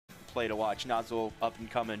play to watch. Nozzle, up and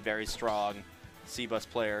coming, very strong. C-Bus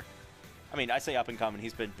player. I mean, I say up and coming.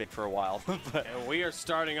 He's been big for a while. But And we are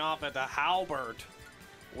starting off at the Halberd.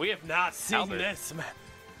 We have not seen Halberd. this.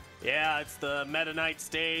 Yeah, it's the Meta Knight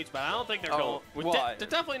stage, but I don't think they're going. well, They're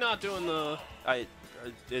definitely not doing the. I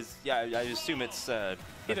assume it's Either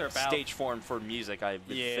a about- stage form for music. I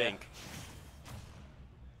would Yeah. think.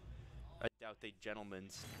 I doubt they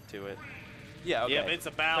gentlemen's to it. Yeah. Okay. Yeah, but it's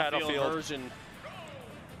a Battlefield version.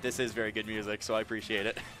 This is very good music, so I appreciate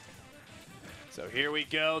it. So here we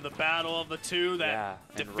go, the battle of the two that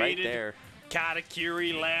Yeah, and right defeated there.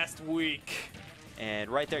 Katakuri last week. And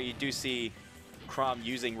right there, you do see Chrom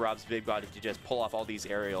using Rob's big body to just pull off all these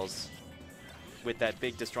aerials with that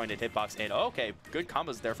big disjointed hitbox. And okay, good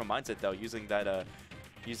combos there from Mindset though, using that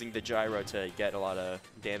using the gyro to get a lot of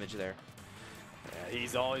damage there. Yeah,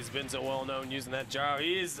 he's always been so well known using that gyro.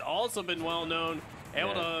 He's also been well known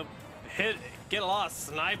able to get a lot of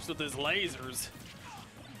snipes with his lasers.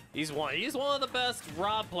 He's one of the best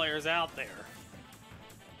Rob players out there.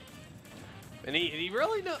 And he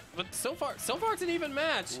really knows, but so far it's an even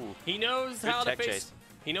match. Ooh. He knows Good how to tech face chase.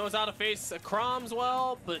 he knows how to face Chroms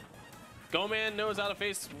well, but GoMan knows how to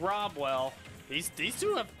face Rob well. These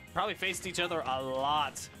two have probably faced each other a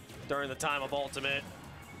lot during the time of Ultimate.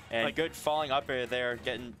 And Like- good falling up air there,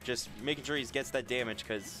 just making sure he gets that damage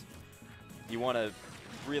because you want to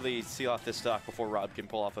really seal off this stock before Rob can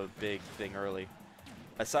pull off a big thing early.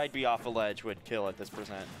 A side B off a ledge would kill at this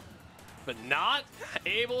percent. But not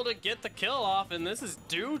able to get the kill off, and this is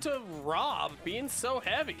due to Rob being so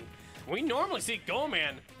heavy. We normally see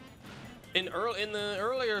GoMan in the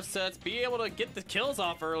earlier sets be able to get the kills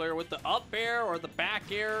off earlier with the up air or the back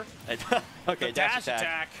air. Okay, The dash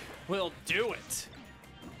attack will do it.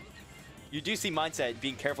 You do see Mindset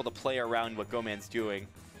being careful to play around what GoMan's doing.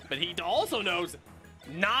 But he also knows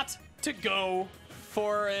not to go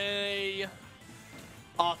for a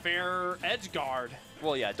off-air edge guard.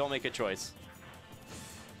 Well, yeah, don't make a choice.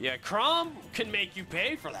 Yeah, Chrom can make you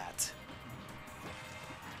pay for that.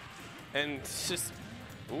 And it's just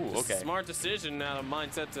Ooh, a okay. smart decision out of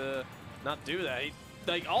Mindset to not do that. He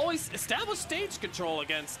like always establish stage control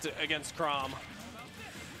against Chrom.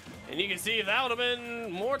 And you can see if that would have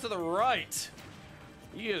been more to the right.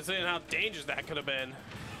 You can see how dangerous that could have been.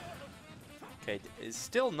 Okay, is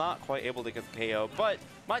still not quite able to get the KO, but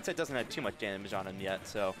Mindset doesn't have too much damage on him yet,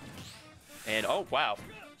 so. And oh wow,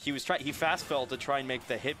 he fast fell to try and make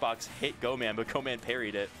the hitbox hit GoMan, but GoMan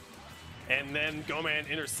parried it. And then GoMan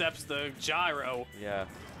intercepts the gyro. Yeah.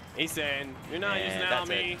 He's saying, you're not And using that on that's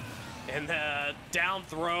me. And the down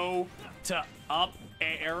throw to up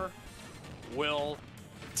air will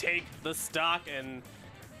take the stock, and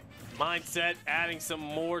Mindset adding some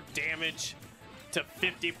more damage to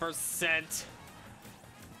 50%.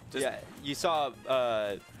 Yeah, you saw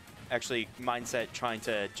actually Mindset trying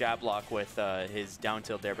to jab lock with his down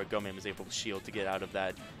tilt there, but GoMan was able to shield to get out of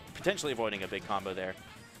that, potentially avoiding a big combo there.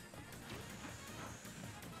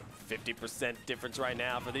 50% difference right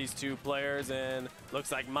now for these two players, and looks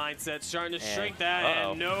like Mindset's starting to And- shrink that.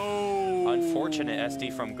 uh-oh. And no. Unfortunate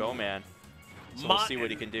SD from GoMan. So we'll see what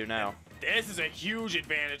he can do now. This is a huge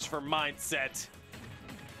advantage for Mindset.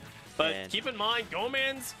 But And- keep in mind,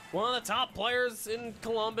 GoMan's one of the top players in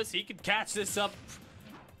Columbus. He could catch this up.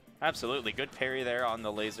 Absolutely, good parry there on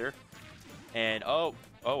the laser. And oh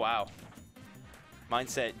wow.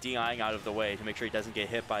 Mindset DIing out of the way to make sure he doesn't get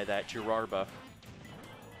hit by that Girarba.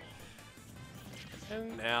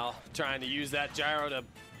 And now trying to use that gyro to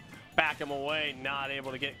back him away, not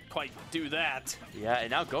able to quite do that. Yeah, and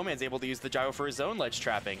now GoMan's able to use the gyro for his own ledge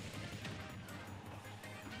trapping.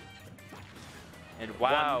 And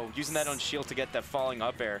wow, using that on shield to get that falling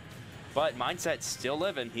up air. But Mindset's still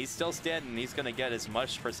living. He's still standing. He's going to get as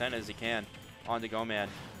much percent as he can onto GoMan.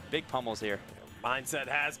 Big pummels here. Mindset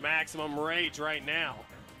has maximum rage right now.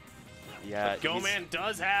 Yeah. But GoMan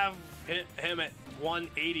does have him at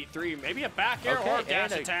 183. Maybe a back air or a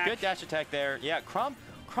dash attack. Good dash attack there. Yeah,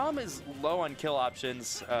 Chrom is low on kill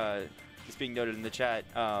options. It's being noted in the chat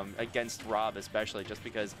against Rob, especially just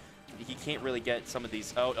because he can't really get some of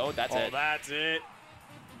these. Oh, that's it. Oh, that's it.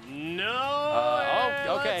 No.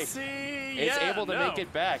 Okay. Let's see. It's Yeah, able to no. make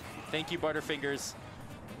it back. Thank you, Butterfingers.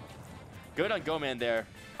 Good on GoMan there.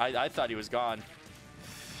 I thought he was gone.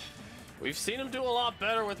 We've seen him do a lot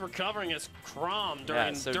better with recovering as Chrom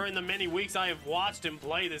during the many weeks I have watched him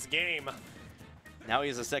play this game. Now he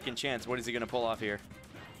has a second chance. What is he going to pull off here?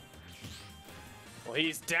 Well,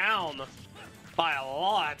 he's down by a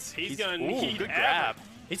lot. He's going to need good grab.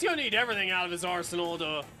 He's going to need everything out of his arsenal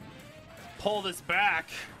to pull this back.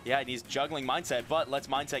 Yeah, and he's juggling Mindset, but lets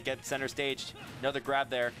Mindset get center stage. Another grab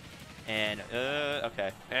there. And,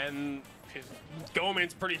 okay. And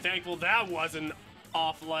GoMan's pretty thankful that wasn't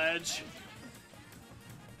off ledge.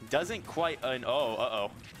 Doesn't quite,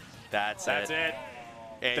 uh-oh. That's it.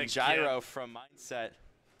 And The gyro from Mindset.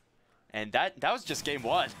 And that was just game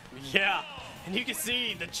one. Yeah, and you can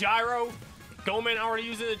see the gyro, GoMan already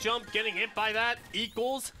using the jump, getting hit by that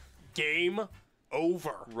equals game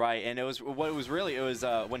over. Right, and it was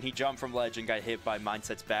when he jumped from ledge and got hit by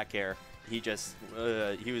Mindset's back air. He just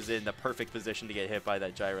he was in the perfect position to get hit by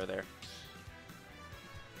that gyro there.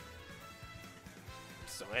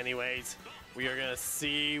 So anyways, we are gonna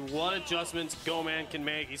see what adjustments GoMan can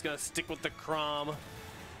make. He's gonna stick with the Chrom.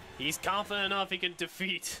 He's confident enough he can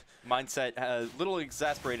defeat. Mindset a little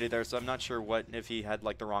exasperated there, so I'm not sure if he had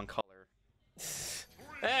like the wrong color.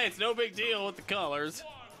 Hey, it's no big deal with the colors.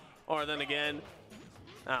 Or then again,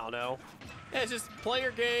 I don't know. Yeah, it's just play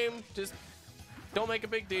your game. Just don't make a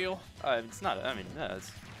big deal. It's not. I mean,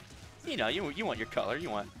 it's, you know, you want your color.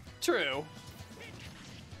 You want. True.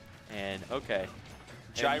 And okay,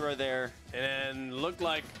 gyro there. And looked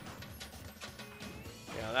like.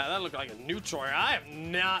 Yeah, that looked like a neutral air. I have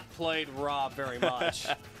not played Rob very much.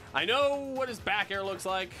 I know what his back air looks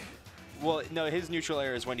like. Well, no, his neutral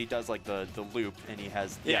air is when he does like the loop and he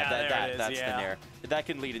has that's the nair. That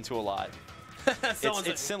can lead into a lot.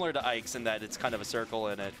 It's similar to Ike's in that it's kind of a circle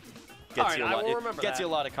and it gets you a lot. It gets you a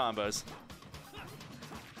lot of combos.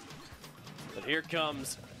 But here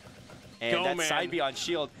comes and GoMan. that side B on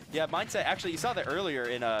shield. Yeah, Mindset actually you saw that earlier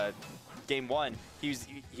in game one. He was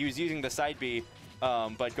using the side B.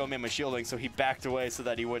 But GoMan was shielding, so he backed away so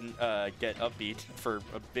that he wouldn't get upbeat for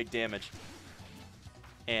a big damage.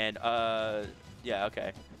 And, yeah,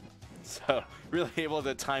 okay. So, really able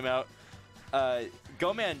to time out.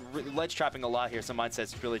 GoMan ledge trapping a lot here, so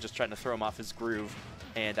Mindset's really just trying to throw him off his groove.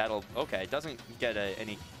 And that'll, okay, doesn't get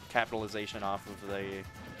any capitalization off of the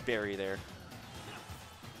berry there.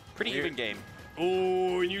 Pretty even game.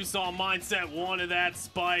 Ooh, and you saw Mindset wanted that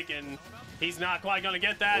spike, and he's not quite going to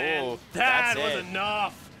get that. Ooh, and that was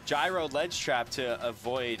enough. Gyro ledge trap to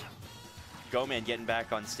avoid GoMan getting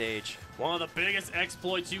back on stage. One of the biggest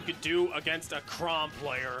exploits you could do against a Chrom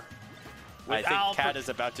player. I think Kat is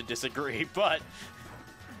about to disagree, but...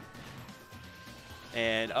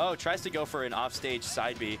 And, tries to go for an offstage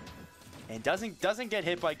side B. And doesn't get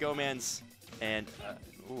hit by GoMan's. And,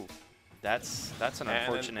 ooh, that's an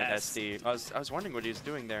unfortunate SD. I was wondering what he was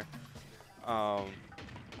doing there. I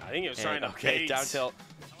think he was trying to bait. Down tilt.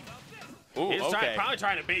 Ooh, he was probably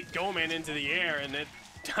trying to bait GoMan into the air, and I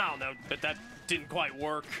don't know, but that didn't quite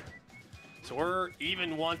work. So we're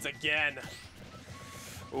even once again.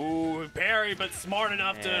 Ooh, parry, but smart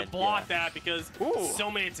enough to block that because so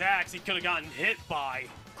many attacks he could have gotten hit by.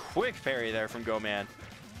 Quick parry there from GoMan.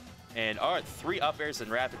 And 3 up airs in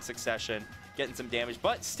rapid succession, getting some damage,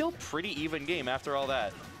 but still pretty even game after all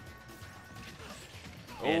that.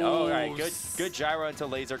 And, all right, good gyro into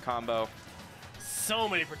laser combo. So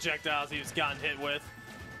many projectiles he was gotten hit with.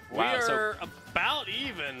 Wow, we are about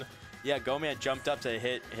even. Yeah, GoMan jumped up to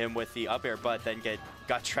hit him with the up air, but then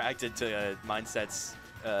got dragged into Mindset's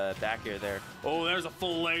back air there. Oh, there's a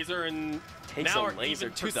full laser, and takes a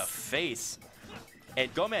laser to the face.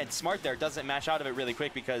 And GoMan, smart there, doesn't mash out of it really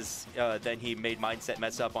quick because then he made Mindset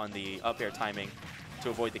mess up on the up air timing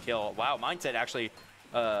to avoid the kill. Wow, Mindset actually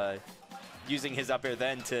using his up air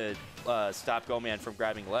then to stop GoMan from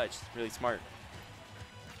grabbing ledge. Really smart.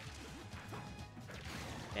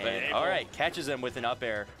 And all right, catches him with an up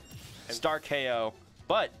air. Star KO,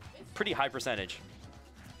 but pretty high percentage.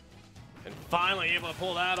 And finally able to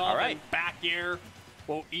pull that off. All right. And back air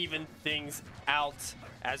will even things out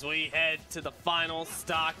as we head to the final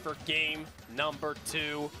stock for game number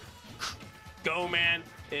 2. GoMan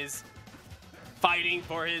is fighting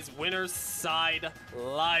for his winner's side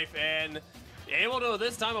life and able to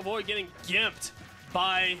this time avoid getting gimped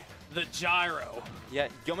by the gyro. Yeah,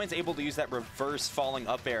 GoMan's able to use that reverse falling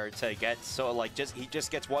up air to get he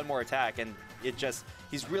just gets one more attack and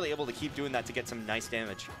he's really able to keep doing that to get some nice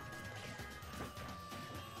damage.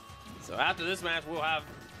 So after this match, we'll have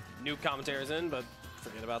new commentators in, but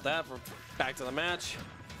forget about that. We're back to the match.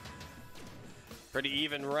 Pretty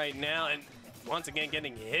even right now, and once again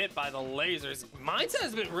getting hit by the lasers. Mindset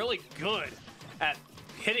has been really good at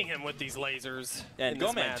hitting him with these lasers. And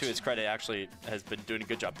GoMan, to his credit, actually has been doing a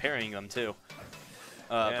good job parrying them too.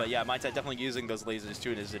 But yeah, Mindset definitely using those lasers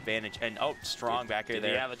to his advantage. And strong back air there.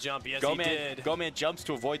 Did he have a jump? Yes, he did. GoMan jumps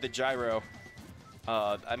to avoid the gyro.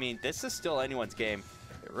 I mean, this is still anyone's game.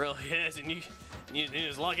 It really is, and he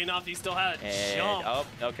was lucky enough he still had a jump. Oh,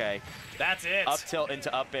 okay. That's it. Up tilt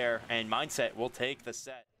into up air, and Mindset will take the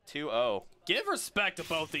set 2-0. Give respect to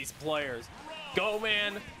both these players.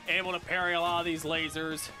 GoMan able to parry a lot of these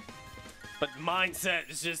lasers, but Mindset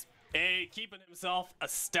is just keeping himself a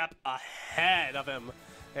step ahead of him.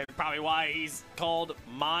 And probably why he's called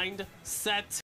Mindset.